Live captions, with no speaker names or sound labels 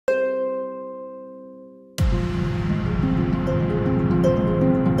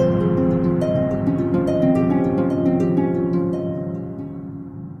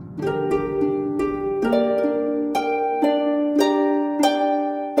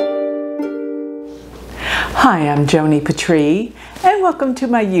Hi, I'm Joni Patry, and welcome to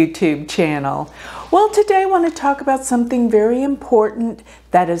my YouTube channel. Well, today I want to talk about something very important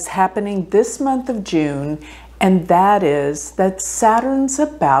that is happening this month of June, and that is that Saturn's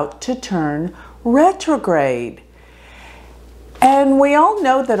about to turn retrograde. And we all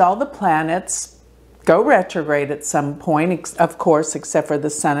know that all the planets go retrograde at some point, of course, except for the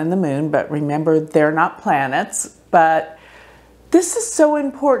sun and the moon, but remember, they're not planets. But this is so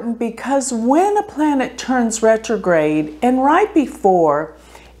important because when a planet turns retrograde, and right before,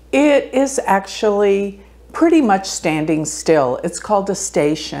 it is actually pretty much standing still. It's called a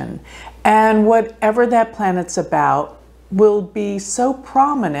station. And whatever that planet's about will be so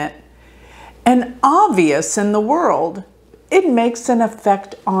prominent and obvious in the world, it makes an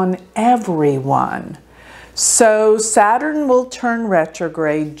effect on everyone. So Saturn will turn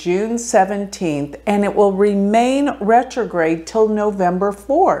retrograde June 17th, and it will remain retrograde till November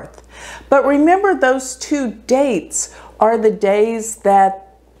 4th. But remember, those two dates are the days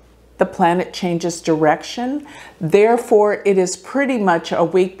that the planet changes direction. Therefore, it is pretty much a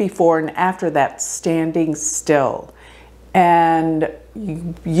week before and after that standing still. And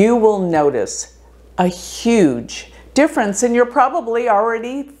you will notice a huge difference, and you're probably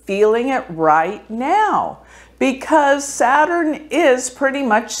already feeling it right now because Saturn is pretty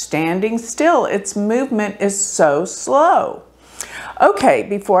much standing still. Its movement is so slow. Okay,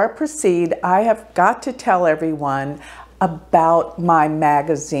 before I proceed, I have got to tell everyone about my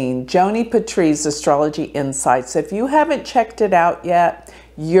magazine, Joni Patry's Astrology Insights. If you haven't checked it out yet,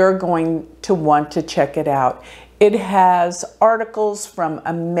 you're going to want to check it out. It has articles from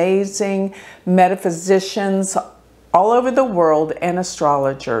amazing metaphysicians all over the world and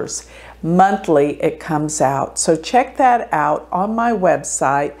astrologers. Monthly it comes out. So check that out on my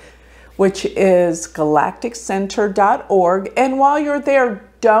website, which is galacticcenter.org. And while you're there,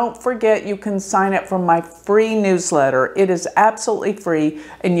 don't forget you can sign up for my free newsletter. It is absolutely free,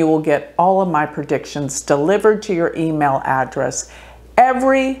 and you will get all of my predictions delivered to your email address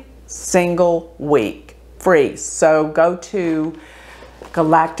every single week, free. So go to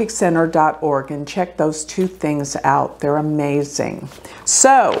galacticcenter.org and check those two things out. They're amazing.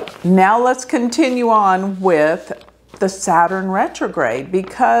 So now let's continue on with the Saturn retrograde,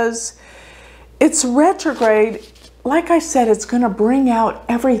 because it's retrograde. Like I said, it's going to bring out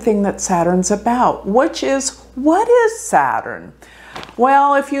everything that Saturn's about, which is, what is Saturn?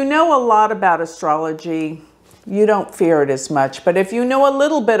 Well, if you know a lot about astrology, you don't fear it as much. But if you know a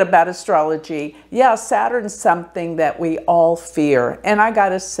little bit about astrology, yeah, Saturn's something that we all fear. And I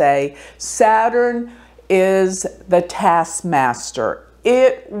gotta say, Saturn is the taskmaster.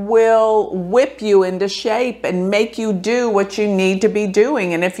 It will whip you into shape and make you do what you need to be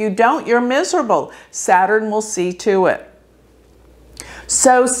doing. And if you don't, you're miserable. Saturn will see to it.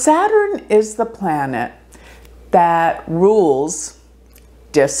 So Saturn is the planet that rules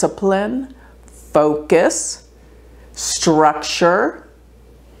discipline, focus, structure,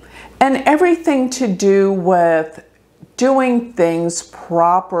 and everything to do with doing things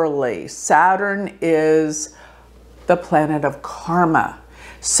properly. Saturn is the planet of karma.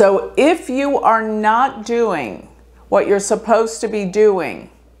 So if you are not doing what you're supposed to be doing,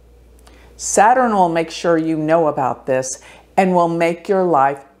 Saturn will make sure you know about this and will make your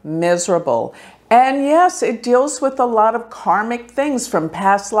life miserable. And yes, it deals with a lot of karmic things from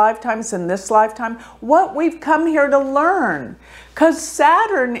past lifetimes and this lifetime, what we've come here to learn. Because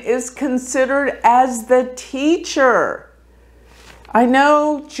Saturn is considered as the teacher. I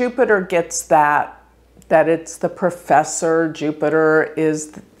know Jupiter gets that it's the professor. Jupiter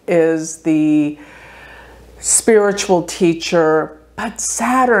is the spiritual teacher, but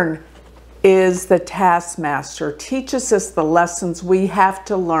Saturn is the taskmaster, teaches us the lessons we have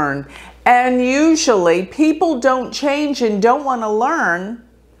to learn. And usually people don't change and don't want to learn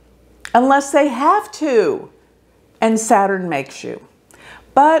unless they have to. And Saturn makes you.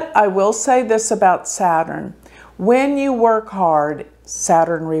 But I will say this about Saturn. When you work hard,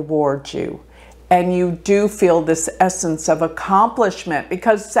 Saturn rewards you. And you do feel this essence of accomplishment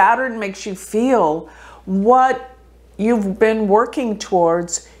because Saturn makes you feel what you've been working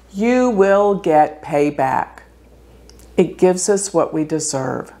towards. You will get payback. It gives us what we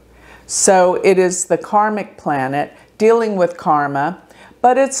deserve. So it is the karmic planet dealing with karma,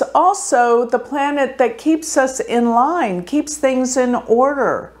 but it's also the planet that keeps us in line, keeps things in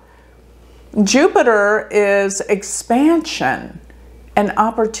order. Jupiter is expansion and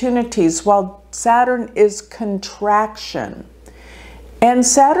opportunities, while Saturn is contraction. And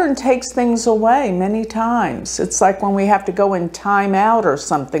Saturn takes things away many times. It's like when we have to go in time out or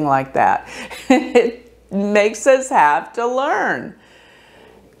something like that. It makes us have to learn.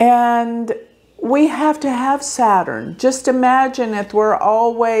 And we have to have Saturn. Just imagine if we're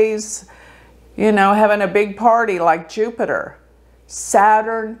always, you know, having a big party like Jupiter.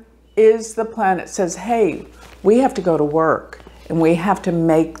 Saturn is the planet that says, hey, we have to go to work and we have to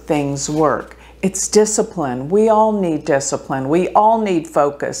make things work. It's discipline. We all need discipline. We all need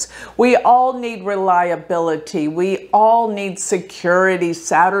focus. We all need reliability. We all need security.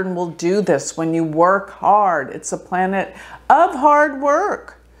 Saturn will do this when you work hard. It's a planet of hard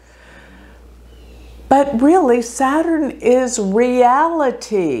work. But really, Saturn is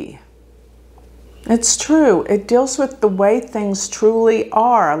reality. It's true. It deals with the way things truly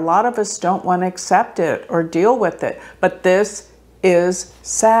are. A lot of us don't want to accept it or deal with it, but this is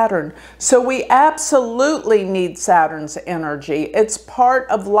Saturn. So we absolutely need Saturn's energy. It's part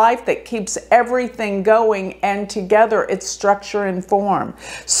of life that keeps everything going and together. It's structure and form.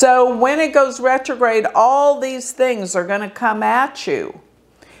 So when it goes retrograde, all these things are going to come at you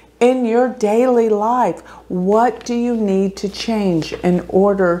in your daily life. What do you need to change in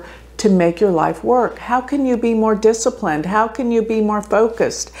order to make your life work? How can you be more disciplined? How can you be more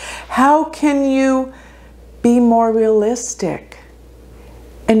focused? How can you be more realistic?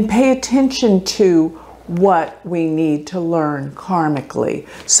 And pay attention to what we need to learn karmically.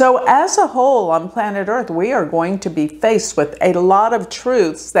 So as a whole on planet Earth, we are going to be faced with a lot of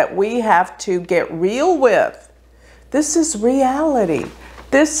truths that we have to get real with. This is reality.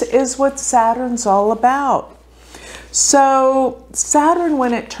 This is what Saturn's all about. So Saturn,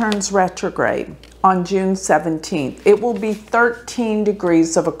 when it turns retrograde on June 17th, it will be 13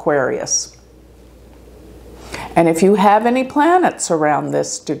 degrees of Aquarius. And if you have any planets around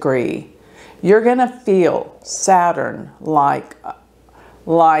this degree, you're going to feel Saturn like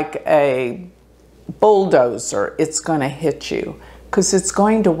a bulldozer. It's going to hit you because it's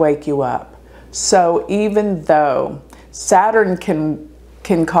going to wake you up. So even though Saturn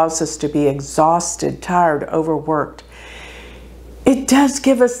can cause us to be exhausted, tired, overworked, it does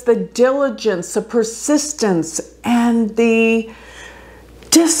give us the diligence, the persistence, and the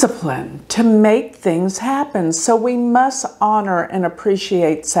discipline to make things happen. So we must honor and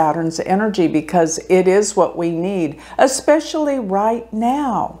appreciate Saturn's energy because it is what we need, especially right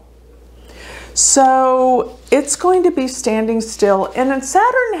now. So it's going to be standing still. And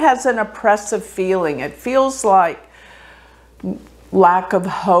Saturn has an oppressive feeling. It feels like lack of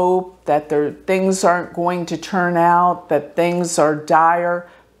hope, that things aren't going to turn out, that things are dire.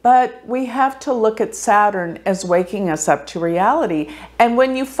 But we have to look at Saturn as waking us up to reality. And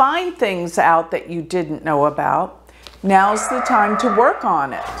when you find things out that you didn't know about, now's the time to work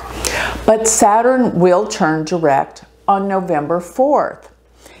on it. But Saturn will turn direct on November 4th.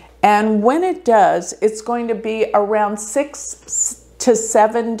 And when it does, it's going to be around 6 to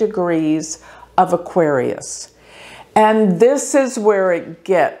 7 degrees of Aquarius. And this is where it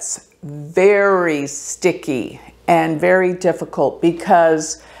gets very sticky and very difficult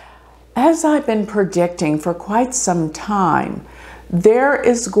because, as I've been predicting for quite some time, there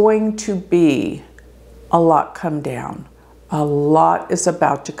is going to be a lot come down. A lot is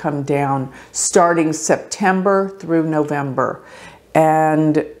about to come down starting September through November.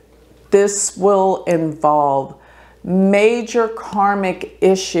 And this will involve major karmic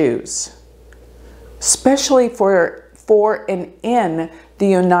issues, especially for and in the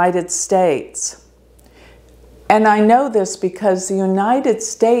United States. And I know this because the United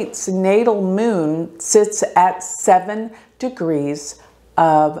States natal moon sits at 7 degrees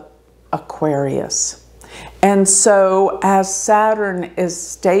of Aquarius. And so as Saturn is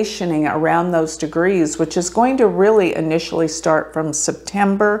stationing around those degrees, which is going to really initially start from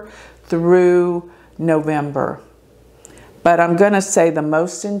September through November, but I'm going to say the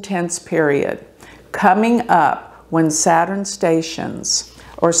most intense period coming up when Saturn stations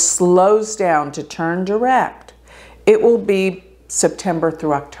or slows down to turn direct, it will be September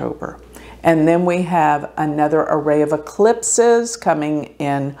through October. And then we have another array of eclipses coming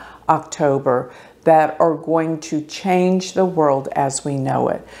in October that are going to change the world as we know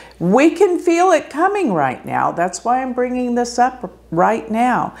it. We can feel it coming right now. That's why I'm bringing this up right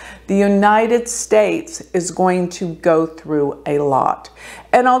now. The United States is going to go through a lot.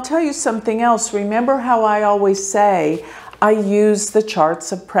 And I'll tell you something else. Remember how I always say I use the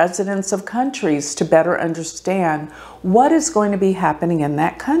charts of presidents of countries to better understand what is going to be happening in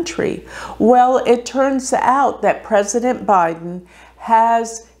that country. Well, it turns out that President Biden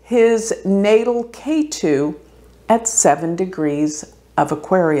has his natal K2 at 7 degrees of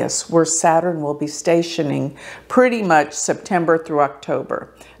Aquarius, where Saturn will be stationing pretty much September through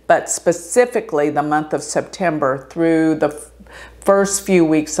October, but specifically the month of September through the first few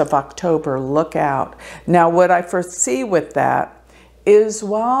weeks of October. Look out. Now, what I foresee with that is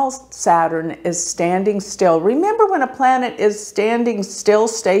while Saturn is standing still. Remember, when a planet is standing still,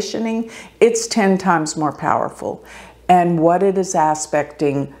 stationing, it's 10 times more powerful. And what it is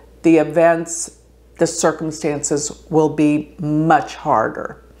aspecting, the events, the circumstances will be much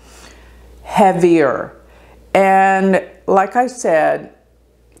harder, heavier. And like I said,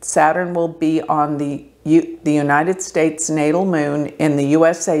 Saturn will be on the United States natal moon in the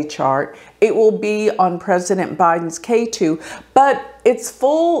USA chart. It will be on President Biden's K2, but its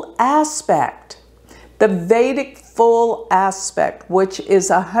full aspect, the Vedic full aspect, which is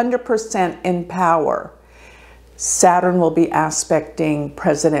 100% in power, Saturn will be aspecting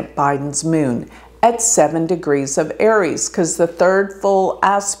President Biden's moon at 7 degrees of Aries, because the third full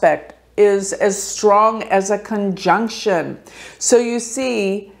aspect is as strong as a conjunction. So you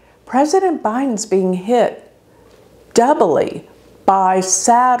see, President Biden's being hit doubly by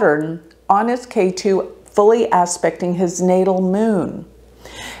Saturn on his K2, fully aspecting his natal moon.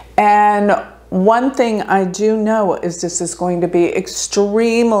 And one thing I do know is this is going to be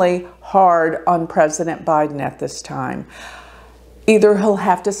extremely hard on President Biden at this time. Either he'll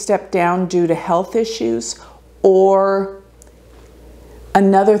have to step down due to health issues, or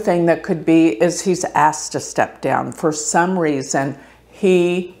another thing that could be is he's asked to step down. For some reason,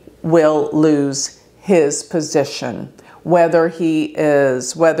 he will lose his position, whether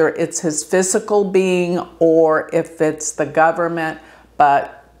it's his physical being or if it's the government.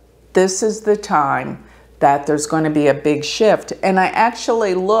 But this is the time that there's going to be a big shift. And I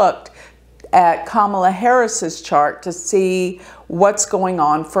actually looked at Kamala Harris's chart to see what's going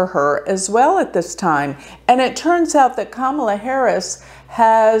on for her as well at this time. And it turns out that Kamala Harris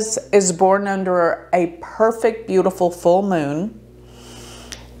is born under a perfect, beautiful full moon.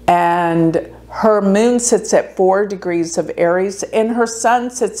 And her moon sits at 4 degrees of Aries, and her sun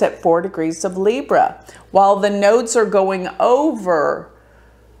sits at 4 degrees of Libra. While the nodes are going over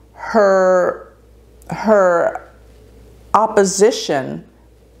her opposition,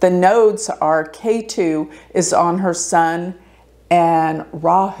 the nodes are K2 is on her sun and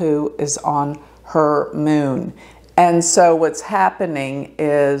Rahu is on her moon. And so what's happening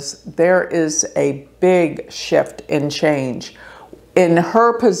is there is a big shift in change in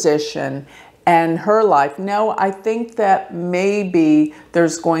her position and her life. No, I think that maybe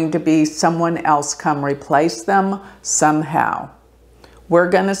there's going to be someone else come replace them somehow. We're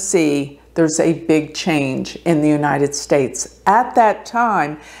going to see there's a big change in the United States at that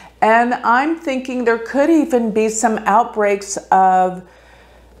time. And I'm thinking there could even be some outbreaks of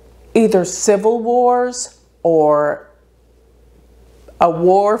either civil wars or a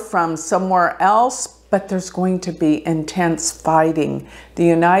war from somewhere else, but there's going to be intense fighting. The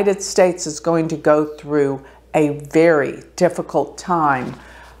United States is going to go through a very difficult time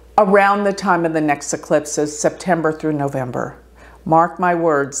around the time of the next eclipses, September through November. Mark my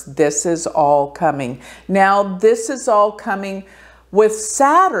words, this is all coming. Now, this is all coming with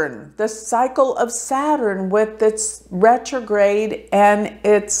Saturn, the cycle of Saturn with its retrograde and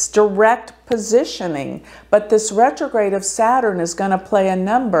its direct positioning. But this retrograde of Saturn is going to play a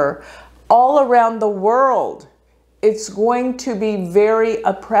number all around the world. It's going to be very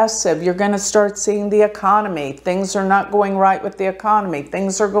oppressive. You're going to start seeing the economy. Things are not going right with the economy.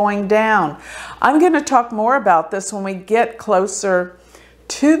 Things are going down. I'm going to talk more about this when we get closer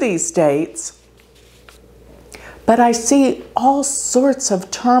to these dates. But I see all sorts of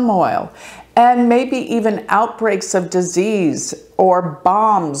turmoil and maybe even outbreaks of disease or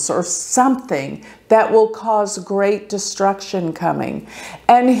bombs or something that will cause great destruction coming.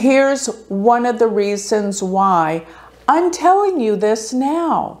 And here's one of the reasons why I'm telling you this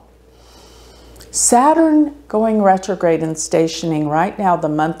now. Saturn going retrograde and stationing right now, the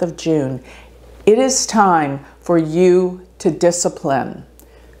month of June, it is time for you to discipline,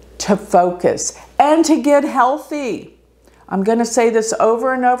 to focus, and to get healthy. I'm going to say this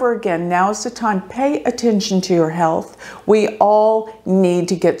over and over again. Now is the time. Pay attention to your health. We all need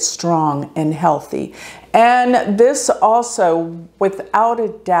to get strong and healthy. And this also, without a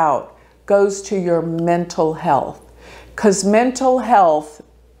doubt, goes to your mental health. Because mental health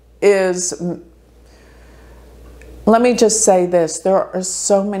is, let me just say this, there are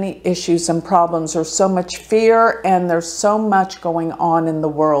so many issues and problems, there's so much fear, and there's so much going on in the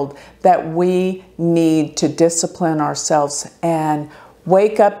world that we need to discipline ourselves and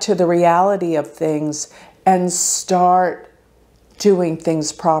wake up to the reality of things and start doing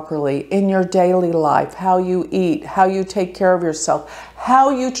things properly in your daily life, how you eat, how you take care of yourself,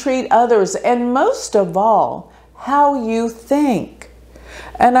 how you treat others, and most of all, how you think.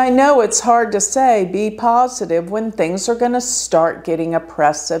 And I know it's hard to say, be positive when things are going to start getting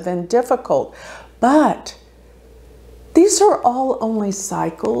oppressive and difficult. But the These are all only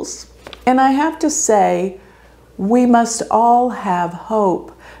cycles. And I have to say, we must all have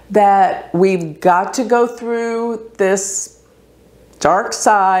hope that we've got to go through this dark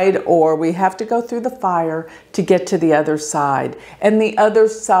side, or we have to go through the fire to get to the other side. And the other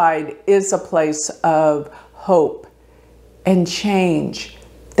side is a place of hope and change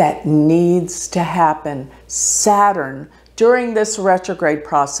that needs to happen. Saturn, during this retrograde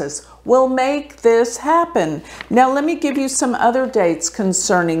process, will make this happen. Now, let me give you some other dates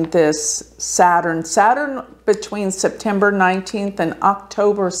concerning this Saturn. Saturn, between September 19th and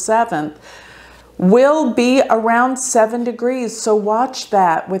October 7th, will be around 7 degrees. So watch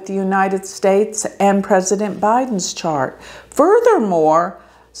that with the United States and President Biden's chart. Furthermore,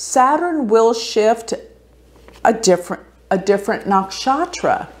 Saturn will shift a different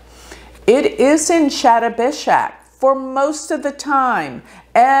nakshatra. It is in Shatabishak for most of the time.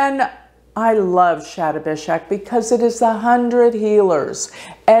 And I love Shatabishak because it is the 100 healers.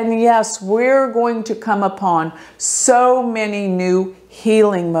 And yes, we're going to come upon so many new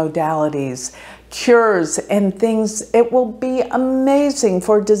healing modalities, cures and things. It will be amazing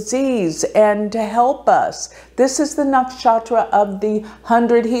for disease and to help us. This is the nakshatra of the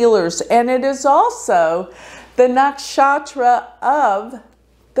 100 healers. And it is also the nakshatra of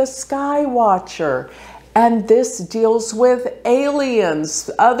the Sky Watcher. And this deals with aliens,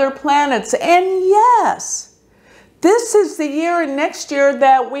 other planets. And yes, this is the year and next year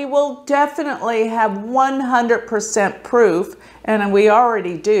that we will definitely have 100% proof, and we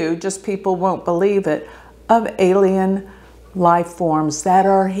already do, just people won't believe it, of alien life forms that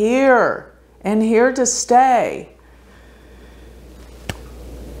are here and here to stay.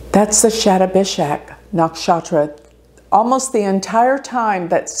 That's the Shatabishak nakshatra. Almost the entire time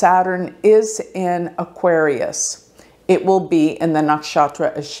that Saturn is in Aquarius, it will be in the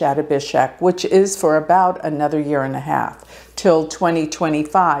nakshatra of Shatabishak, which is for about another year and a half, till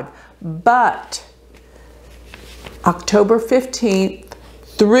 2025. But October 15th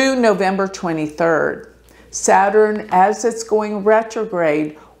through November 23rd, Saturn, as it's going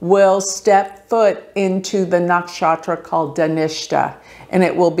retrograde, will step foot into the nakshatra called Dhanishta. And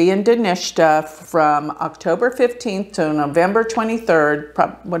it will be in Dhanishta from October 15th to November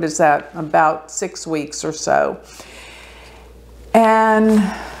 23rd. What is that? About 6 weeks or so.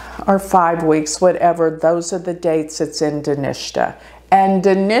 Or 5 weeks, whatever. Those are the dates it's in Dhanishta. And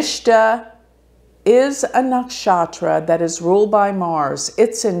Dhanishta is a nakshatra that is ruled by Mars.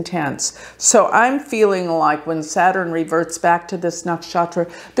 It's intense. So I'm feeling like when Saturn reverts back to this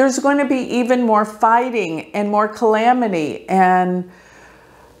nakshatra, there's going to be even more fighting and more calamity. And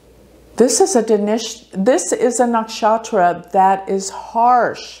this is a nakshatra that is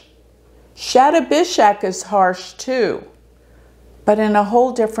harsh. Shatabishak is harsh too, but in a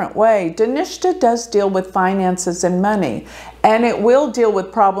whole different way. Dhanishta does deal with finances and money, and it will deal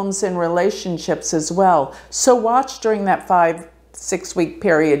with problems in relationships as well. So watch during that 5-6 week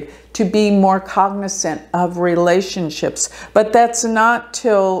period to be more cognizant of relationships. But that's not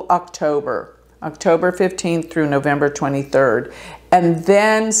till October 15th through November 23rd. And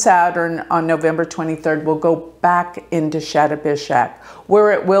then Saturn on November 23rd will go back into Shatabishak,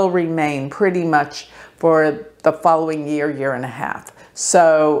 where it will remain pretty much for the following year and a half.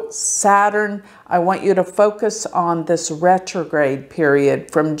 So Saturn, I want you to focus on this retrograde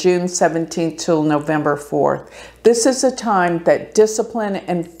period from June 17th till November 4th. This is a time that discipline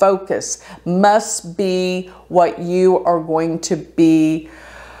and focus must be what you are going to be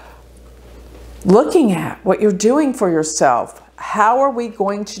looking at, what you're doing for yourself. How are we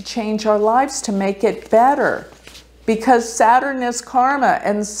going to change our lives to make it better? Because Saturn is karma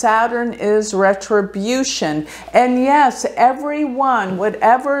and Saturn is retribution. And yes, everyone,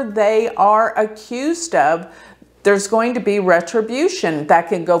 whatever they are accused of, there's going to be retribution. That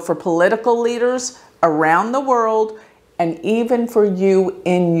can go for political leaders around the world and even for you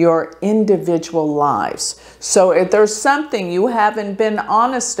in your individual lives. So if there's something you haven't been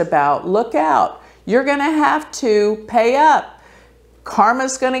honest about, look out. You're going to have to pay up.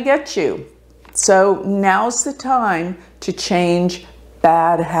 Karma's going to get you. So now's the time to change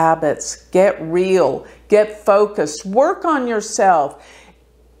bad habits. Get real. Get focused. Work on yourself.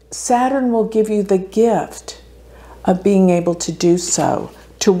 Saturn will give you the gift of being able to do so,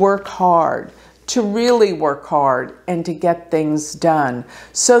 to work hard, to really work hard, and to get things done.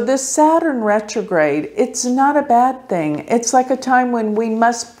 So this Saturn retrograde, it's not a bad thing. It's like a time when we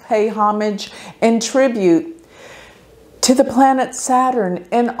must pay homage and tribute to the planet Saturn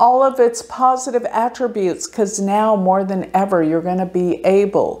and all of its positive attributes, because now more than ever you're going to be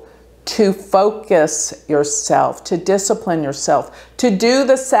able to focus yourself, to discipline yourself, to do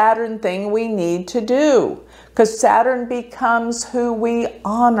the Saturn thing we need to do. because Saturn becomes who we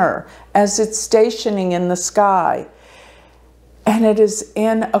honor as it's stationing in the sky. And it is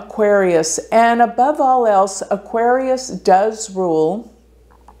in Aquarius. And above all else, Aquarius does rule.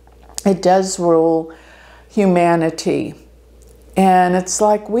 It does rule humanity. And it's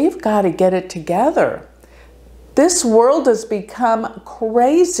like, we've got to get it together. This world has become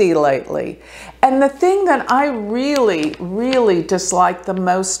crazy lately. And the thing that I really, really dislike the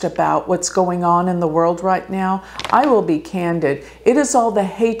most about what's going on in the world right now, I will be candid, it is all the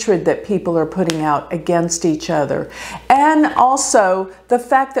hatred that people are putting out against each other. And also the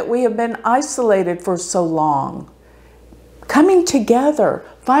fact that we have been isolated for so long. Coming together,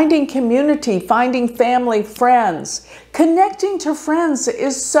 finding community, finding family, friends. Connecting to friends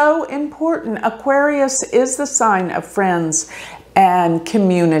is so important. Aquarius is the sign of friends and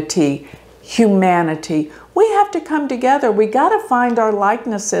community, humanity. We have to come together. We got to find our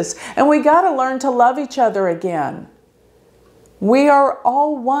likenesses, and we got to learn to love each other again. We are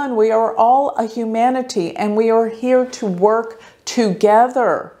all one. We are all a humanity, and we are here to work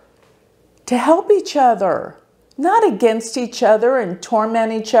together to help each other. Not against each other and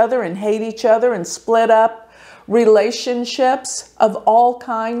torment each other and hate each other and split up relationships of all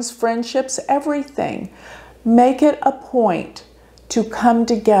kinds, friendships, everything. Make it a point to come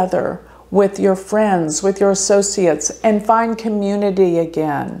together with your friends, with your associates, and find community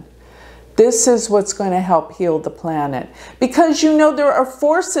again. This is what's going to help heal the planet. Because you know there are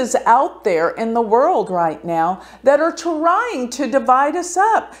forces out there in the world right now that are trying to divide us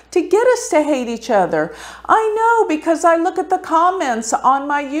up, to get us to hate each other. I know, because I look at the comments on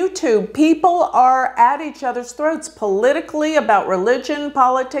my YouTube. People are at each other's throats politically, about religion,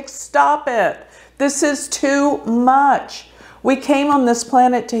 politics. Stop it. This is too much. We came on this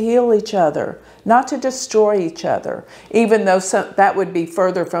planet to heal each other, not to destroy each other, even though that would be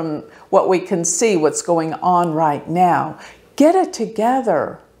further from what we can see, what's going on right now. Get it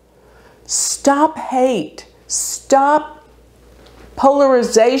together. Stop hate. Stop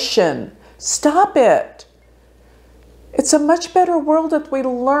polarization. Stop it. It's a much better world if we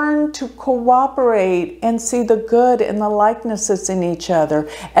learn to cooperate and see the good and the likenesses in each other.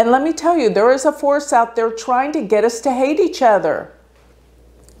 And let me tell you, there is a force out there trying to get us to hate each other.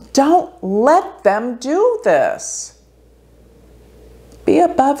 Don't let them do this. Be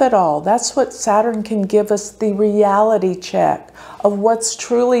above it all. That's what Saturn can give us, the reality check of what's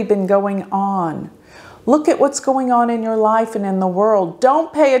truly been going on. Look at what's going on in your life and in the world.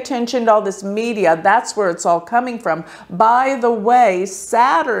 Don't pay attention to all this media. That's where it's all coming from. By the way,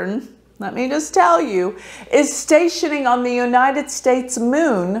 Saturn, let me just tell you, is stationing on the United States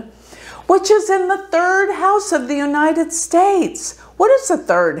moon, which is in the 3rd house of the United States. What is the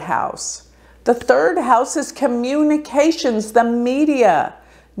 3rd house? The 3rd house is communications, the media,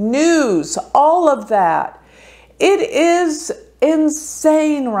 news, all of that. It is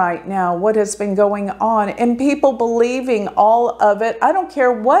insane right now what has been going on, and people believing all of it. I don't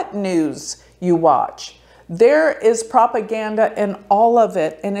care what news you watch. There is propaganda in all of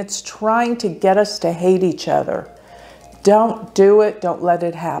it, and it's trying to get us to hate each other. Don't do it. Don't let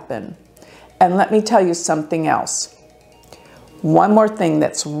it happen. And let me tell you something else. One more thing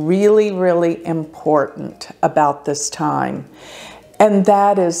that's really, really important about this time, and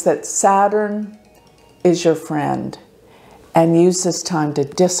that is that Saturn is your friend. And use this time to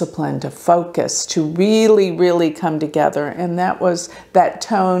discipline, to focus, to really, really come together. And that was that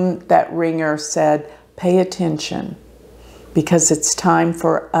tone that ringer said, pay attention, because it's time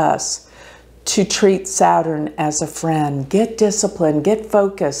for us to treat Saturn as a friend. Get disciplined, get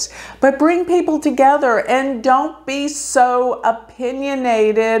focused, but bring people together, and don't be so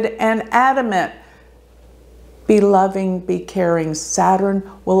opinionated and adamant. Be loving, be caring. Saturn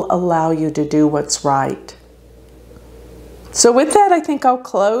will allow you to do what's right. So with that, I think I'll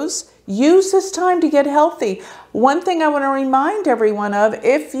close. Use this time to get healthy. One thing I want to remind everyone of,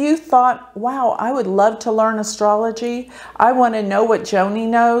 if you thought, wow, I would love to learn astrology, I want to know what Joni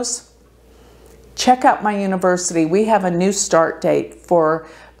knows, check out my university. We have a new start date for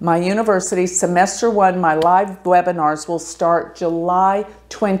my university. Semester 1, my live webinars will start July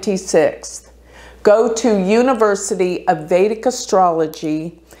 26th. Go to University of Vedic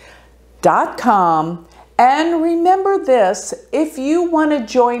Astrology.com. And remember this, if you want to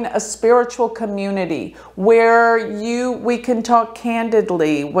join a spiritual community where we can talk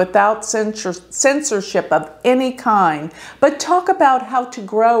candidly without censorship of any kind, but talk about how to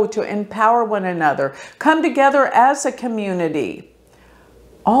grow, to empower one another, come together as a community,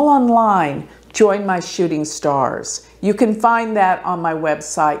 all online, join my Shooting Stars. You can find that on my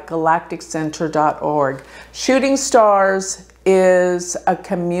website, galacticcenter.org. Shooting Stars is a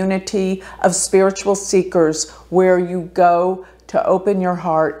community of spiritual seekers where you go to open your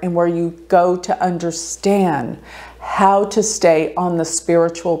heart and where you go to understand how to stay on the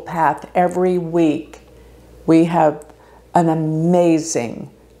spiritual path every week. We have an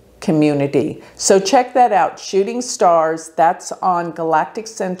amazing community. So check that out, Shooting Stars. That's on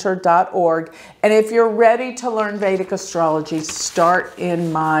galacticcenter.org. And if you're ready to learn Vedic astrology, start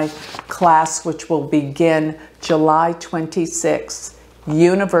in my class, which will begin July 26th,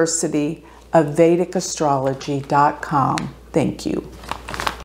 University of Vedic Astrology.com. Thank you.